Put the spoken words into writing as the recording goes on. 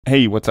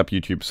Hey, what's up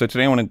YouTube? So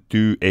today I want to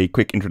do a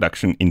quick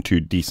introduction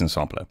into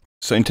DecentSampler.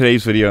 So in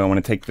today's video I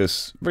want to take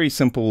this very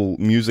simple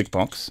music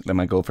box that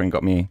my girlfriend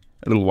got me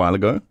a little while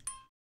ago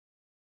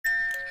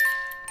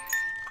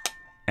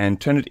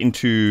and turn it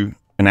into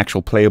an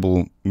actual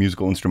playable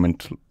musical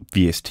instrument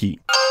VST.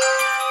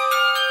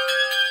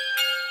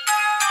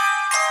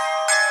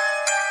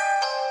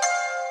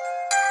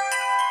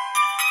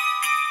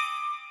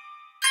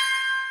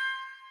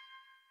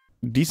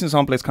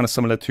 DecentSampler is kind of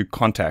similar to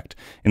Kontakt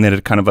in that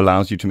it kind of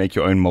allows you to make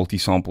your own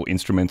multi-sample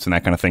instruments and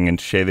that kind of thing and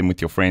share them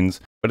with your friends.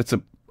 But it's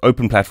an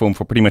open platform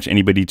for pretty much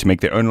anybody to make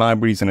their own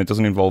libraries, and it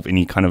doesn't involve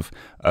any kind of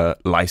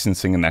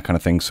licensing and that kind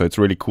of thing. So it's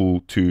really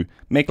cool to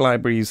make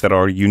libraries that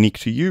are unique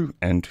to you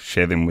and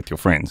share them with your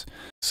friends.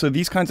 So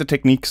these kinds of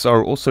techniques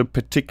are also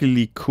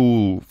particularly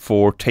cool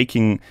for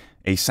taking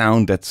a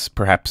sound that's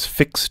perhaps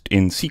fixed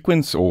in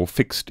sequence or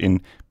fixed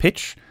in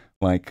pitch,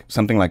 like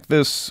something like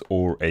this,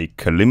 or a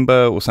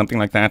kalimba or something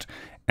like that,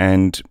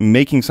 and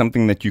making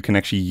something that you can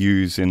actually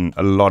use in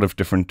a lot of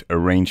different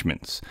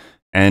arrangements.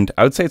 And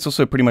I would say it's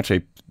also pretty much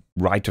a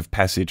rite of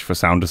passage for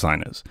sound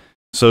designers.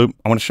 So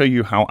I want to show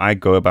you how I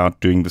go about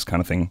doing this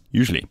kind of thing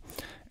usually.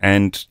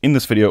 And in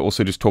this video,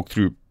 also just talk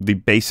through the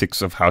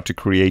basics of how to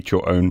create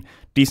your own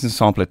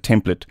DecentSampler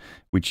template,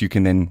 which you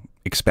can then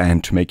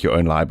expand to make your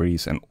own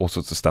libraries and all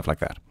sorts of stuff like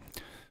that.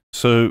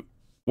 So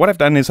what I've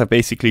done is I've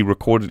basically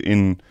recorded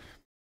in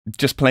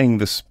just playing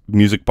this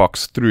music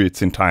box through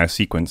its entire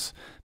sequence.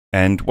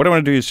 And what I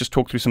want to do is just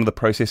talk through some of the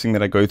processing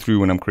that I go through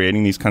when I'm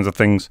creating these kinds of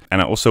things.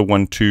 And I also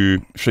want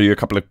to show you a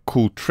couple of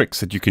cool tricks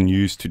that you can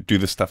use to do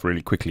this stuff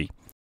really quickly.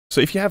 So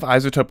if you have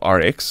Isotope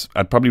RX,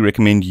 I'd probably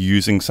recommend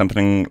using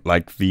something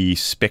like the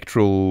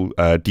Spectral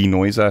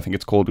Denoiser, I think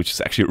it's called, which is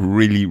actually a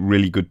really,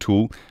 really good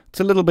tool. It's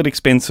a little bit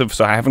expensive,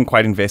 so I haven't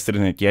quite invested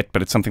in it yet,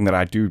 but it's something that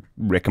I do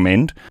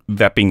recommend.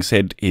 That being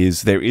said,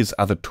 there is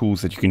other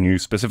tools that you can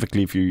use,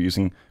 specifically if you're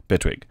using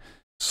Bitwig.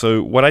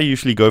 So what I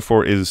usually go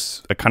for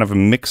is a kind of a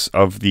mix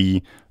of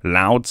the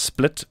loud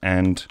split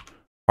and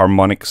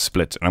harmonic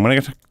split. And I'm going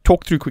to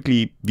talk through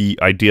quickly the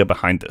idea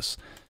behind this.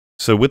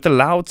 So with the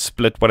loud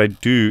split, what I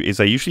do is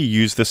I usually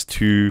use this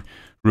to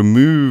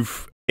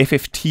remove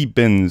FFT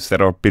bins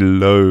that are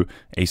below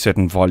a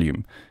certain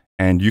volume.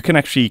 And you can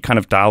actually kind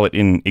of dial it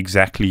in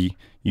exactly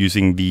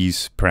using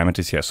these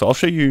parameters here. So I'll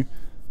show you.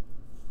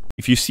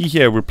 If you see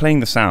here, we're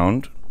playing the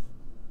sound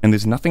and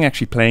there's nothing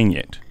actually playing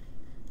yet.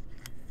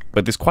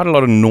 But there's quite a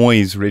lot of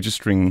noise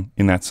registering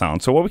in that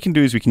sound. So what we can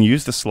do is we can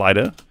use the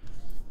slider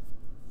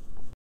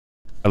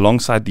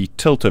alongside the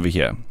tilt over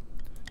here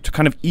to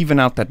kind of even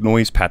out that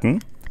noise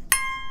pattern.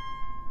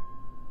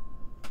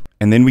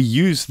 And then we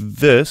use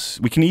this.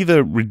 We can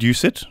either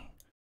reduce it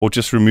or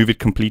just remove it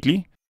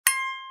completely.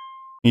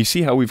 You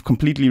see how we've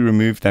completely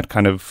removed that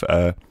kind of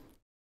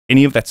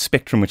any of that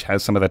spectrum which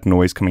has some of that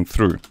noise coming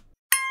through.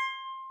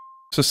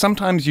 So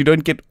sometimes you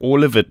don't get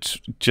all of it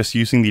just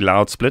using the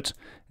loud split.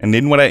 And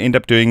then what I end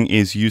up doing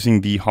is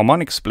using the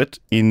harmonic split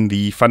in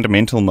the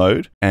fundamental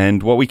mode.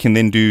 And what we can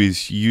then do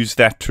is use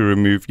that to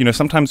remove, you know,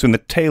 sometimes when the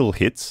tail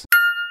hits,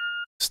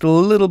 still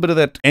a little bit of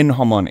that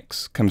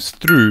enharmonics comes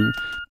through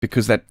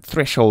because that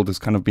threshold has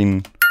kind of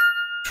been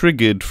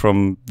triggered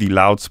from the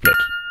loud split.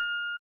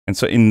 And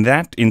so in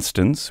that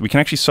instance, we can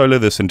actually solo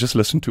this and just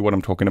listen to what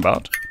I'm talking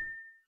about.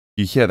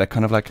 You hear that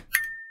kind of like...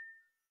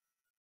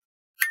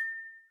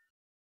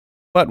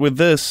 But with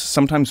this,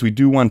 sometimes we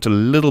do want a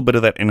little bit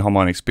of that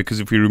enharmonics, because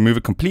if we remove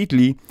it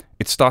completely,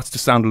 it starts to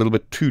sound a little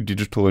bit too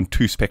digital and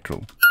too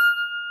spectral.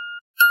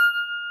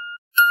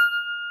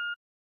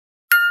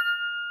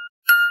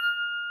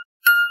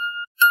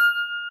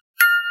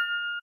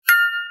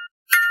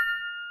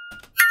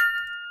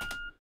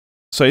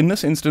 So in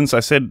this instance, I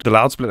said the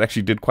loud split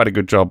actually did quite a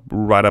good job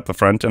right up the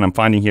front, and I'm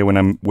finding here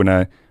when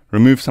I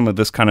remove some of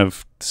this kind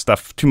of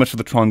stuff, too much of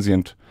the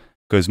transient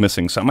goes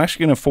missing. So I'm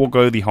actually going to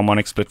forego the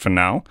harmonic split for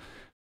now.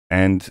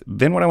 And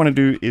then what I want to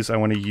do is I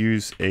want to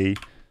use a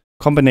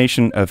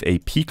combination of a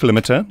peak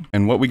limiter.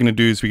 And what we're going to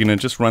do is we're going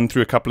to just run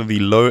through a couple of the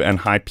low and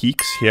high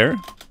peaks here.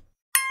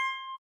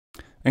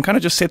 And kind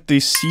of just set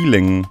the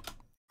ceiling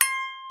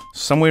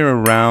somewhere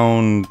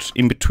around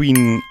in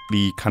between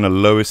the kind of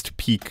lowest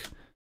peak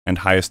and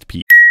highest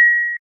peak.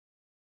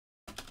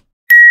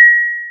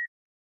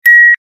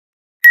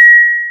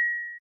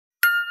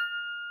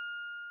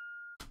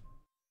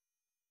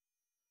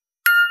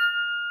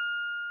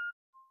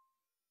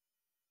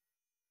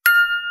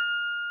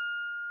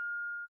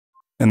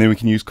 And then we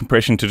can use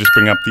compression to just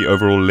bring up the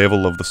overall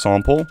level of the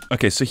sample.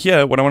 Okay, so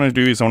here, what I want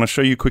to do is I want to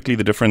show you quickly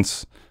the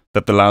difference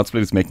that the loud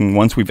split is making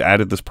once we've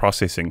added this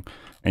processing.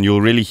 And you'll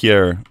really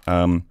hear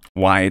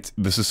why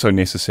this is so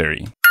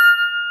necessary.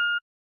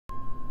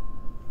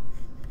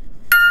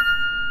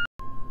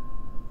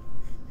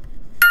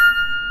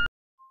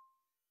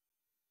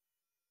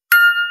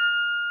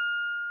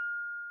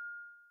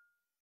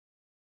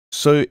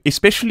 So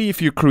especially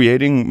if you're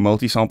creating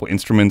multi-sample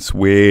instruments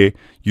where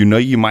you know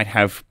you might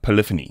have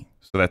polyphony,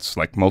 so that's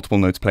like multiple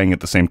notes playing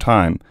at the same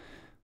time,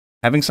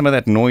 having some of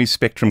that noise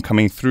spectrum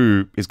coming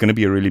through is going to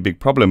be a really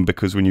big problem,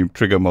 because when you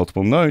trigger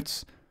multiple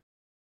notes,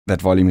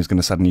 that volume is going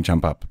to suddenly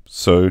jump up.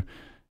 So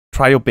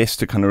try your best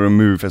to kind of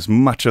remove as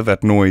much of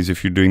that noise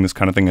if you're doing this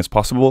kind of thing as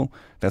possible.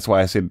 That's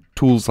why I said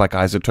tools like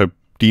iZotope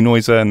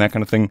denoiser and that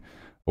kind of thing,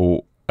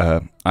 or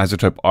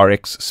iZotope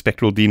RX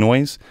spectral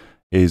denoise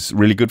is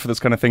really good for this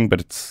kind of thing, but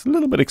it's a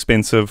little bit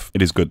expensive.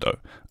 It is good though.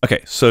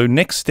 Okay, so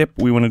next step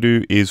we want to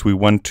do is we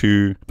want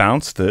to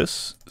bounce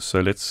this.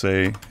 So let's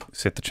say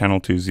set the channel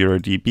to 0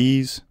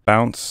 dBs,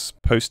 bounce,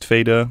 post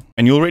fader,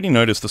 and you'll already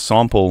notice the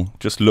sample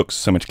just looks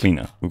so much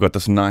cleaner. We've got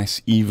this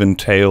nice even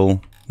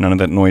tail, none of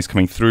that noise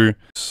coming through.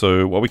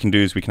 So what we can do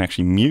is we can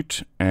actually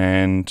mute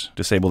and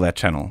disable that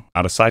channel.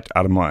 Out of sight,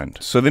 out of mind.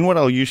 So then what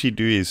I'll usually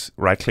do is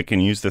right click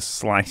and use this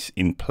slice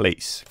in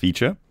place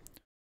feature.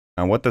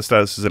 And what this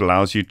does is it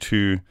allows you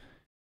to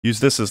use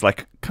this as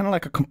like kind of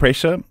like a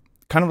compressor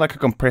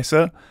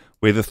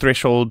where the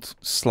threshold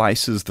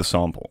slices the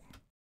sample.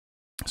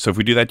 So if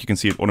we do that, you can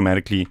see it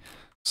automatically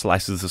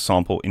slices the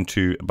sample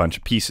into a bunch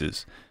of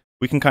pieces.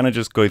 We can kind of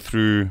just go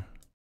through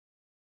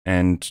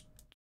and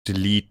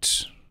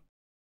delete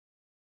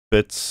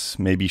bits,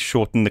 maybe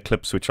shorten the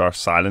clips which are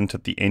silent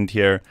at the end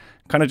here,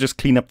 kind of just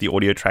clean up the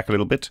audio track a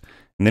little bit.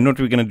 And then what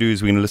we're going to do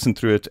is we're going to listen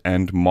through it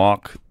and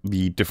mark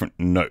the different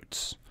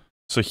notes.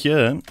 So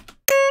here,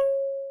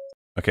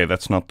 okay,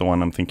 that's not the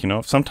one I'm thinking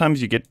of.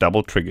 Sometimes you get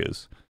double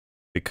triggers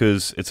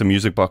because it's a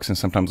music box and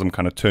sometimes I'm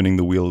kind of turning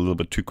the wheel a little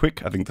bit too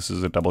quick. I think this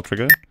is a double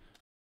trigger.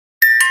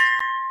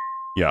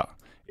 Yeah,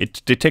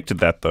 it detected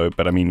that though,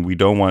 but I mean, we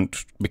don't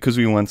want, because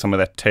we want some of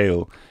that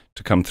tail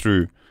to come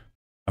through,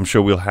 I'm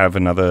sure we'll have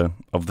another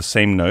of the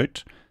same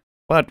note,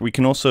 but we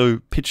can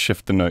also pitch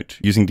shift the note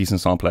using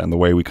DecentSampler and the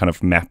way we kind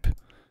of map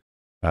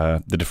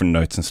the different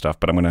notes and stuff,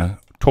 but I'm going to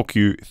talk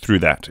you through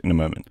that in a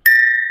moment.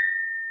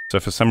 So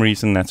for some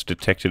reason that's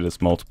detected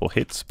as multiple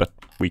hits, but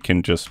we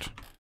can just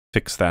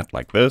fix that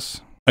like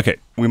this. Okay,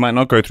 we might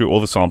not go through all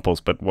the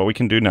samples, but what we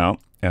can do now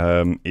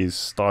is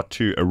start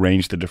to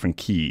arrange the different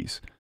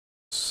keys.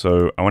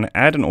 So I want to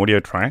add an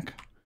audio track,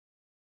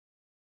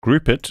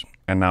 group it,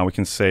 and now we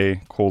can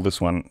say, call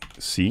this one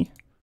C,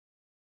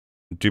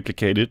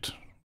 duplicate it,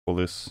 call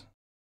this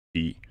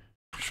B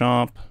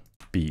sharp,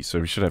 B. So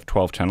we should have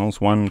 12 channels,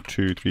 1,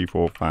 2, 3,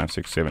 4, 5,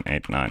 6, 7,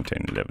 8, 9,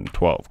 10, 11,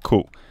 12.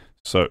 Cool.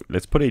 So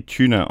let's put a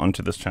tuner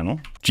onto this channel.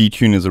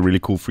 Gtune is a really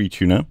cool free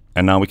tuner.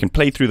 And now we can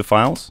play through the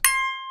files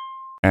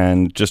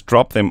and just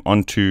drop them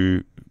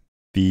onto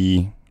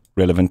the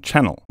relevant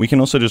channel. We can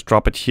also just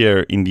drop it here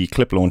in the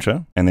clip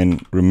launcher and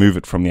then remove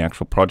it from the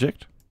actual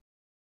project.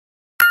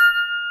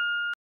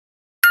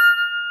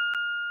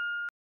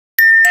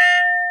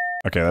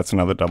 Okay, that's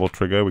another double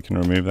trigger. We can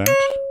remove that.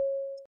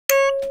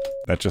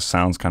 That just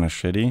sounds kind of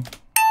shitty.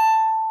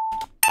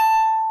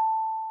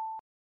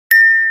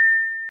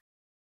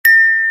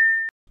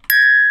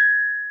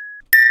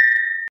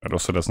 It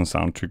also doesn't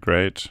sound too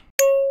great.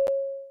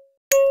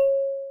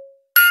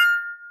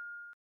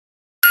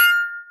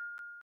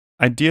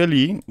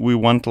 Ideally, we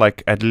want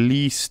like at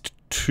least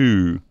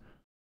 2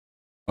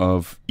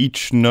 of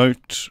each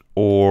note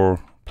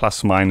or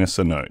plus minus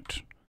a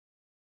note.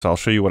 So I'll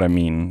show you what I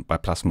mean by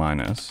plus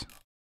minus.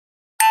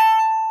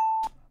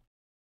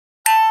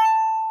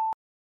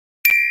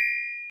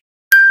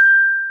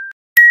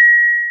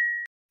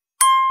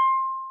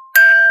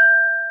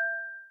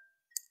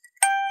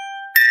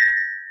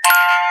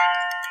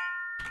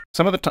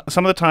 Some of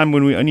the time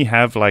when we only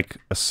have like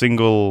a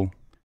single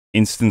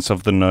instance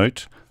of the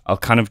note, I'll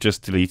kind of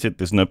just delete it.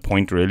 There's no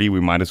point really.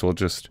 We might as well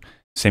just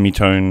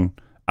semitone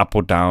up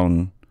or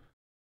down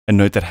a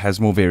note that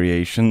has more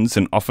variations,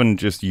 and often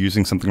just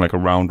using something like a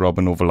round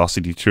robin or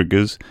velocity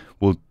triggers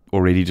will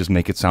already just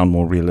make it sound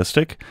more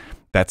realistic.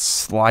 That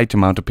slight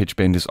amount of pitch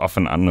bend is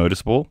often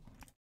unnoticeable.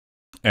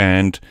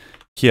 And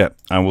here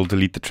I will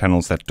delete the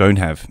channels that don't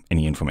have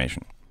any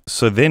information.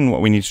 So then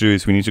what we need to do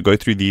is we need to go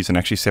through these and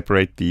actually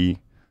separate the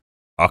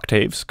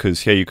octaves,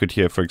 because here you could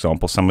hear, for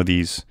example, some of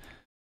these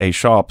A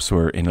sharps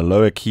were in a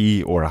lower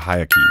key or a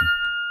higher key.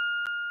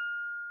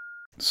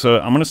 So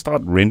I'm going to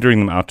start rendering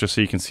them out just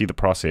so you can see the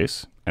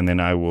process, and then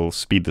I will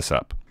speed this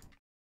up.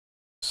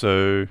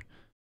 So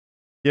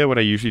yeah, what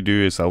I usually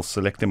do is I'll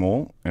select them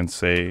all and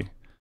say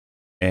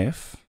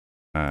F,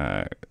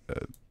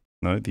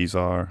 no, these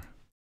are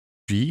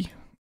G,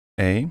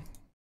 A,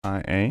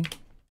 I, A,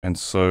 and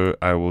so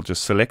I will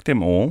just select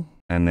them all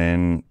and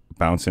then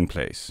bounce in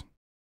place.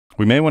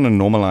 We may want to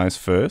normalize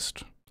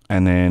first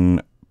and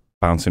then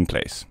bounce in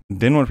place.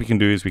 Then what we can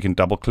do is we can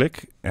double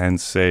click and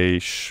say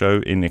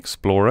show in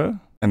Explorer.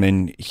 And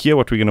then here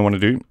what we're going to want to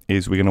do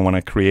is we're going to want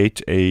to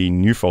create a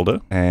new folder,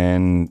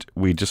 and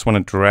we just want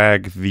to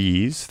drag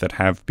these that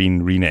have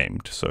been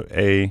renamed. So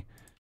A,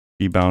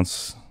 B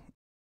bounce,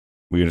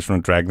 we just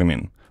want to drag them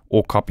in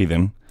or copy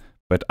them.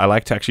 But I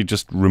like to actually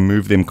just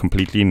remove them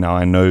completely. Now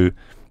I know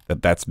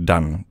that that's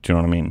done. Do you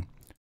know what I mean?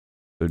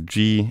 So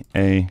G,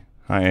 A,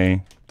 high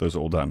A, those are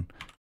all done.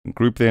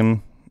 Group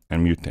them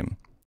and mute them.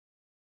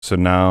 So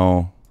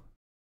now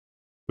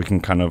we can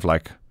kind of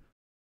like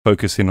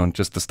focus in on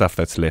just the stuff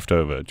that's left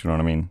over. Do you know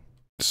what I mean?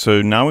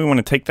 So now we want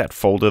to take that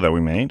folder that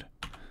we made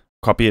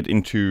copy it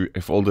into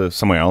a folder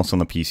somewhere else on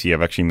the PC.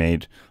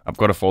 I've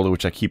got a folder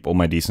which I keep all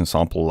my decent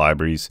sample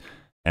libraries,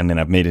 and then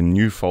I've made a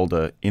new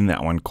folder in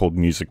that one called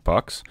Music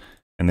Box,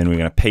 and then we're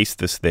going to paste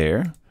this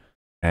there,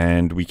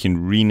 and we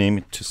can rename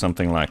it to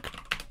something like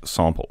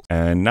sample.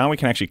 And now we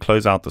can actually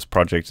close out this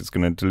project. It's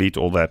going to delete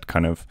all that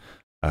kind of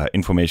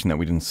information that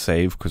we didn't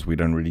save because we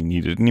don't really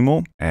need it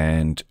anymore.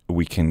 And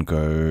we can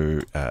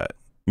go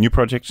new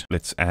project.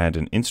 Let's add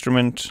an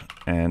instrument,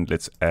 and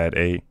let's add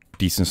a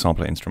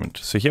DecentSampler instrument.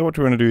 So here what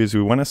we want to do is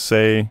we want to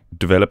say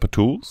developer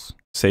tools,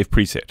 save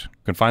preset.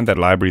 You can find that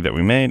library that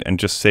we made and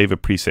just save a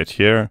preset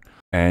here.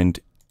 And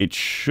it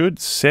should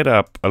set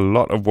up a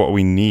lot of what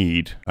we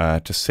need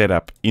to set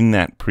up in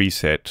that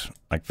preset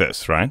like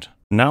this, right?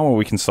 Now what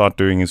we can start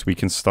doing is we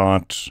can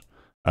start,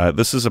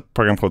 this is a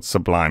program called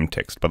Sublime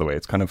Text, by the way.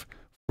 It's kind of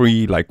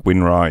free, like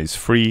WinRAR is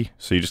free,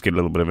 so you just get a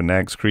little bit of a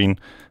nag screen.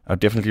 I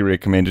definitely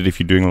recommend it if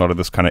you're doing a lot of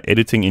this kind of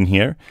editing in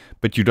here,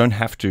 but you don't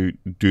have to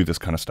do this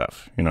kind of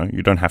stuff. You know,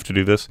 you don't have to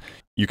do this.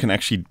 You can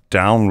actually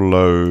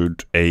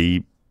download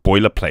a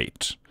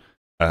boilerplate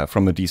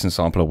from the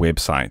DecentSampler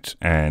website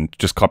and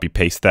just copy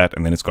paste that,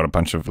 and then it's got a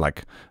bunch of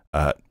like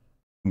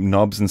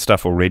knobs and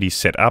stuff already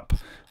set up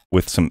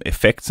with some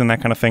effects and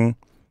that kind of thing.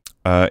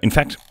 In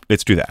fact,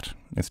 let's do that.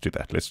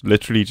 Let's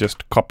literally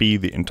just copy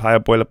the entire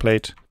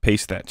boilerplate,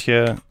 paste that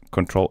here,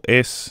 Control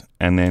S,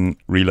 and then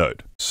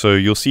reload. So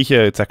you'll see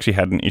here it's actually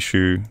had an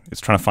issue.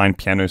 It's trying to find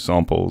piano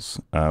samples,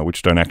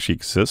 which don't actually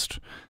exist.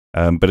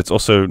 But it's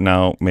also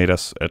now made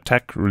us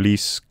attack,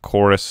 release,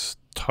 chorus,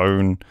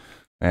 tone,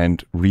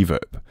 and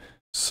reverb.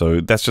 So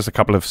that's just a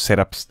couple of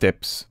setup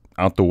steps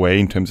out the way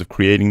in terms of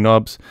creating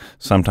knobs.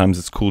 Sometimes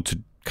it's cool to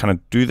kind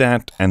of do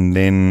that and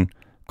then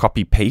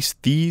copy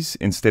paste these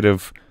instead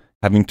of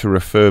having to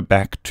refer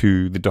back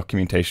to the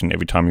documentation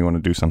every time you want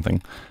to do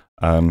something.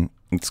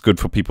 It's good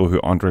for people who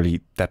aren't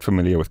really that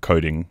familiar with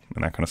coding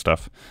and that kind of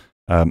stuff.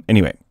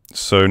 Anyway,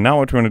 so now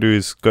what we want to do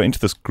is go into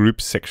this group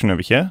section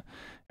over here,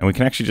 and we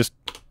can actually just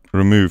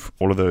remove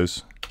all of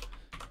those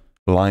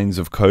lines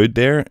of code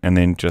there, and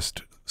then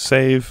just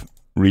save,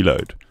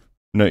 reload.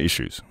 No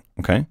issues,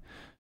 okay?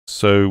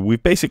 So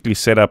we've basically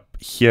set up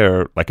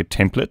here like a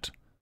template,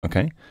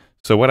 okay?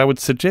 So what I would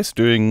suggest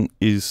doing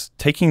is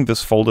taking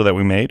this folder that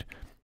we made,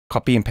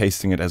 copy and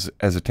pasting it as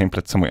a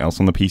template somewhere else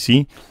on the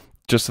PC,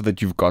 just so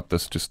that you've got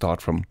this to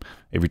start from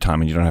every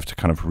time and you don't have to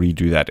kind of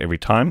redo that every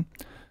time.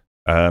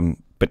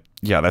 But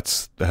yeah,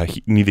 that's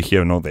neither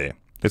here nor there.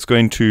 Let's go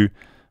into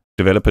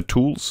developer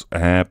tools,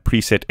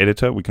 preset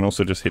editor. We can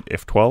also just hit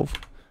F12.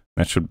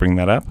 That should bring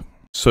that up.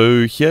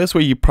 So here's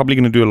where you're probably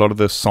going to do a lot of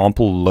the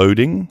sample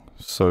loading.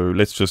 So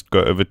let's just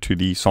go over to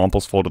the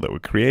samples folder that we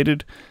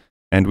created,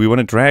 and we want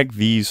to drag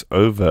these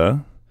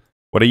over.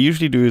 What I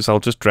usually do is I'll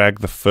just drag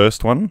the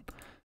first one,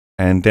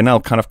 and then I'll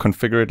kind of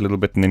configure it a little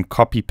bit and then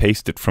copy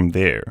paste it from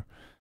there.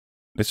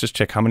 Let's just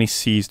check how many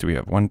C's do we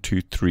have. 1,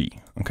 2, 3.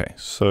 Okay,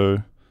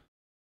 so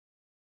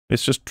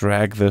let's just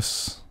drag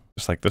this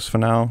just like this for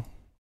now.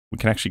 We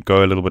can actually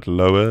go a little bit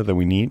lower than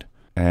we need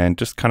and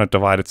just kind of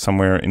divide it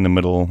somewhere in the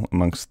middle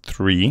amongst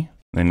 3.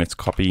 Then let's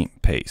copy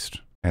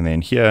paste. And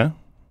then here,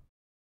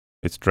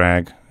 let's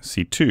drag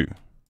C2.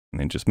 And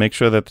then just make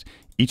sure that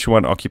each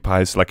one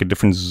occupies like a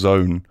different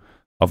zone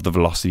of the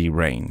velocity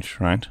range,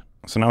 right?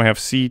 So now we have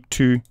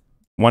C2,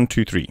 1,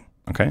 2, 3.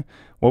 Okay.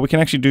 What we can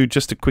actually do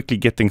just to quickly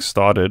get things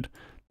started,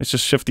 let's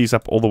just shift these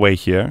up all the way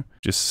here.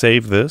 Just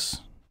save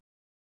this.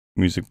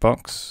 Music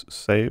box,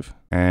 save.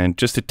 And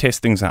just to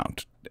test things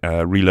out,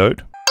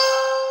 reload.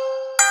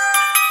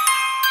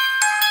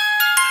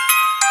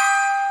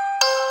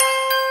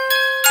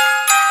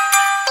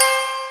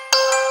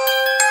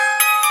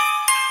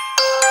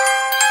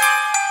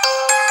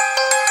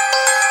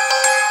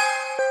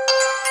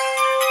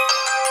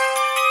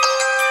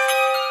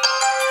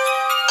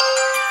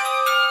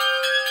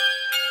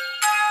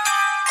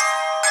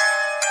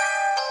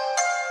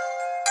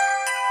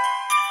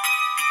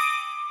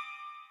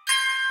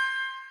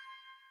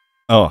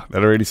 Oh,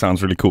 that already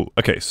sounds really cool.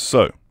 Okay,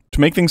 so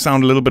to make things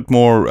sound a little bit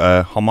more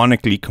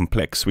harmonically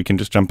complex, we can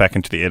just jump back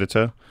into the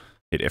editor,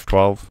 hit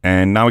F12,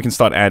 and now we can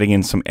start adding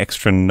in some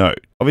extra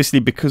note. Obviously,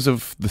 because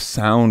of the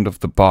sound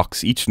of the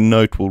box, each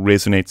note will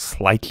resonate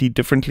slightly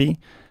differently.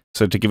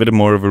 So to give it a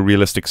more of a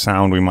realistic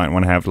sound, we might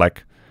want to have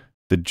like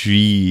the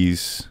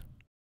G's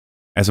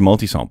as a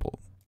multi-sample.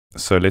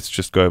 So let's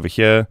just go over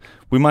here.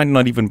 We might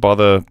not even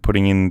bother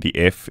putting in the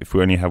F if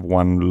we only have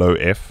one low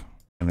F,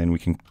 and then we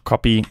can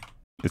copy.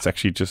 Let's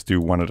actually just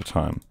do one at a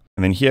time.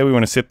 And then here we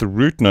want to set the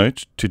root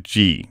note to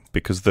G,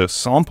 because the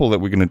sample that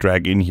we're going to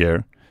drag in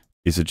here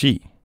is a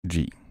G.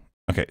 G.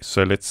 Okay,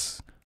 so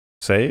let's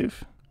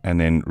save and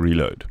then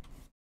reload.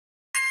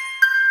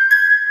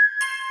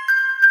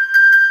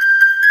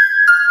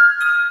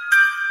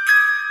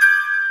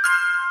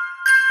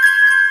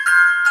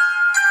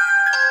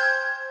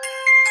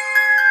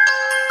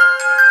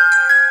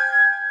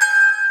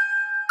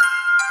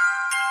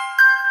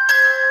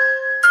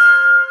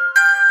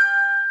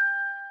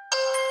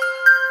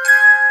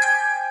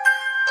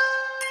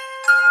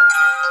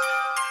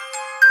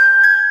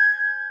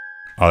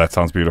 Oh, that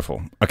sounds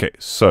beautiful. Okay,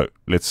 so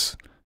let's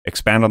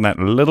expand on that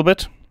a little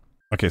bit.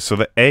 Okay, so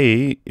the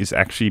A is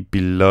actually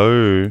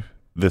below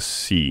the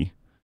C,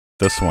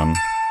 this one.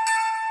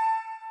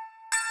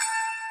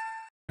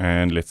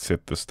 And let's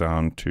set this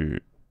down to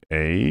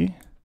A,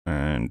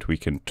 and we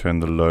can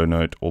turn the low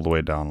note all the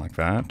way down like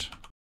that.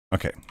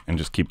 Okay, and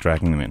just keep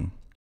dragging them in.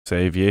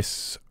 Save,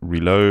 yes,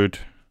 reload.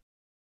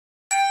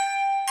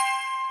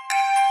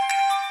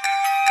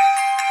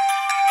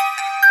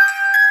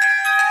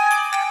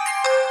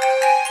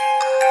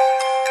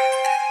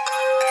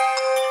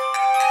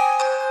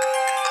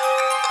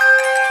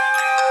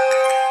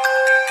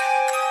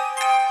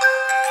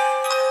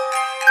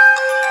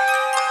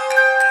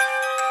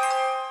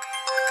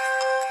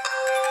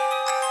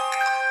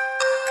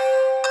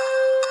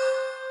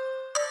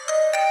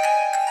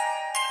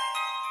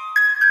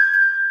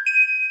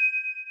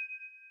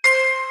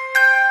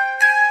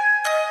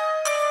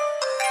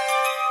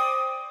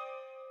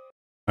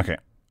 Okay,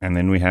 and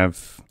then we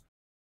have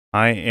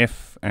high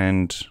F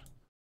and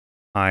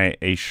high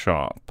A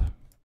sharp.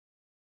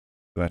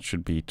 That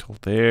should be till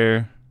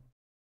there.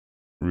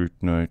 Root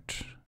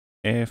note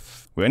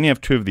F. We only have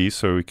 2 of these,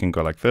 so we can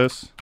go like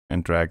this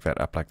and drag that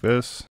up like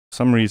this. For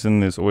some reason,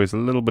 there's always a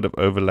little bit of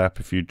overlap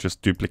if you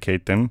just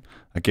duplicate them.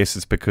 I guess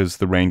it's because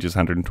the range is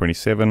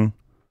 127.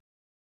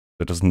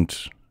 That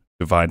doesn't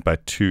divide by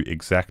 2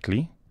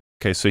 exactly.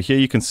 Okay, so here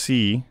you can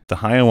see the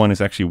higher one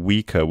is actually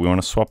weaker. We want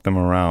to swap them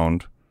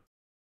around.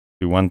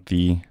 We want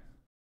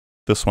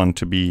this one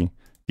to be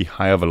the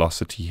higher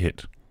velocity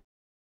hit.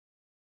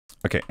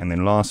 Okay, and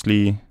then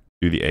lastly,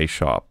 do the A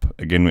sharp.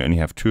 Again, we only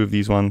have 2 of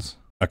these ones.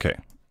 Okay,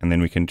 and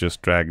then we can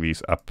just drag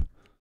these up.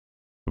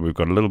 So we've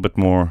got a little bit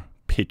more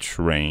pitch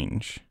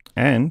range.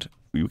 And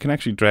we can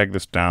actually drag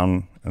this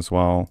down as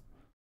well,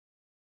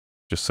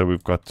 just so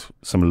we've got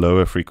some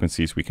lower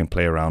frequencies we can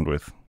play around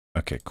with.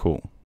 Okay,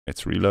 cool.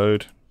 Let's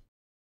reload.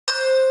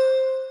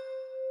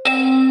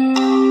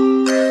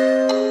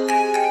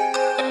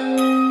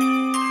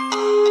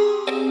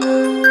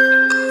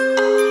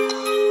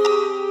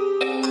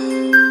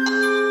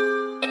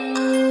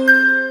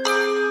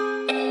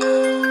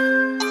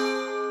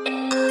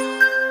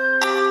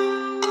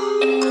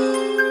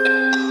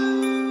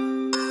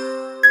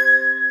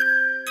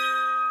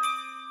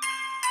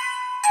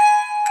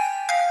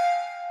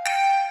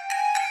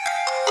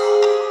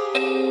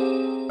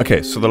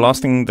 Okay, so the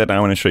last thing that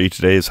I want to show you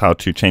today is how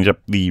to change up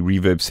the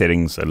reverb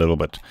settings a little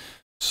bit.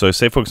 So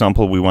say, for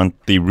example, we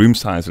want the room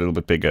size a little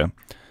bit bigger.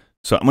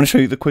 So I'm going to show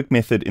you the quick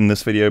method in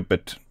this video,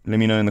 but let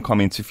me know in the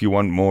comments if you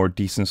want more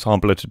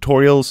DecentSampler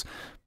tutorials.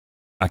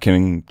 I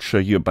can show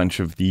you a bunch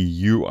of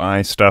the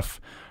UI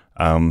stuff.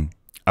 I've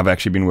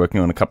actually been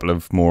working on a couple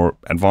of more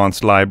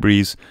advanced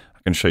libraries. I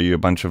can show you a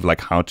bunch of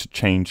like how to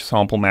change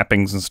sample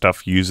mappings and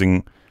stuff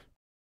using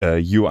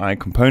UI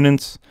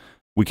components.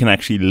 We can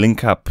actually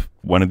link up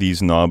one of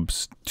these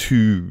knobs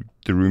to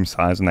the room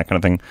size and that kind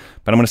of thing.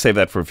 But I'm going to save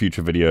that for a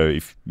future video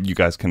if you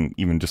guys can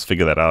even just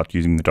figure that out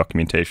using the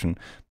documentation.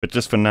 But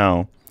just for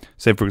now,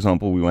 say for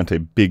example, we want a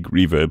big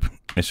reverb.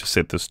 Let's just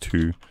set this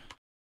to,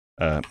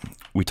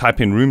 we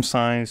type in room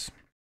size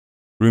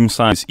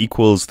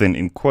equals, then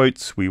in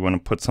quotes, we want to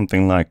put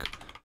something like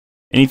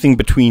anything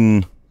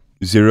between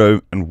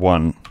 0 and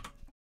 1.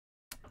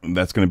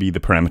 That's going to be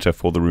the parameter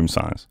for the room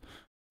size.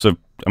 So,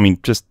 I mean,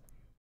 just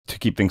to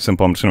keep things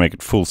simple, I'm just going to make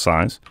it full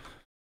size.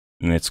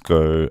 And let's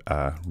go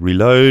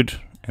reload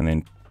and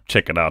then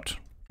check it out,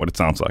 what it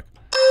sounds like.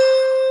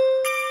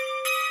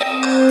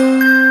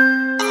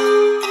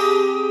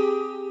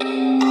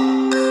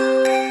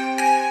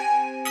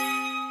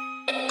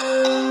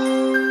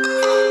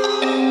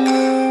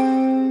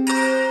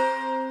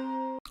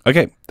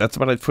 Okay, that's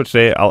about it for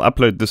today. I'll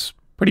upload this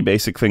pretty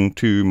basic thing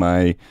to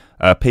my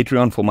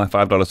Patreon for my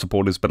 $5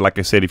 supporters. But like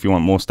I said, if you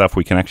want more stuff,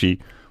 we can actually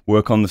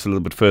work on this a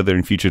little bit further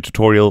in future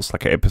tutorials,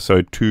 like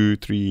episode 2,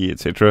 3,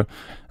 etc.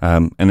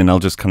 And then I'll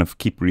just kind of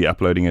keep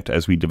re-uploading it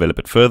as we develop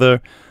it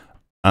further.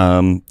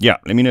 Yeah,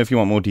 let me know if you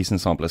want more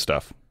DecentSampler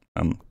stuff.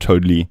 I'm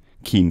totally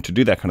keen to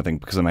do that kind of thing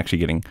because I'm actually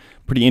getting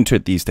pretty into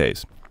it these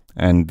days.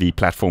 And the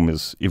platform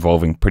is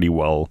evolving pretty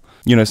well.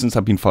 You know, since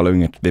I've been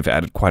following it, they've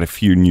added quite a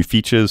few new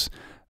features.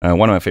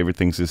 One of my favorite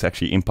things is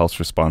actually impulse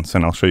response,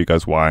 and I'll show you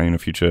guys why in a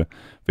future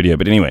video.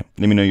 But anyway,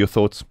 let me know your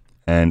thoughts,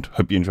 and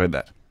hope you enjoyed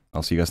that.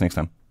 I'll see you guys next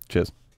time. Cheers.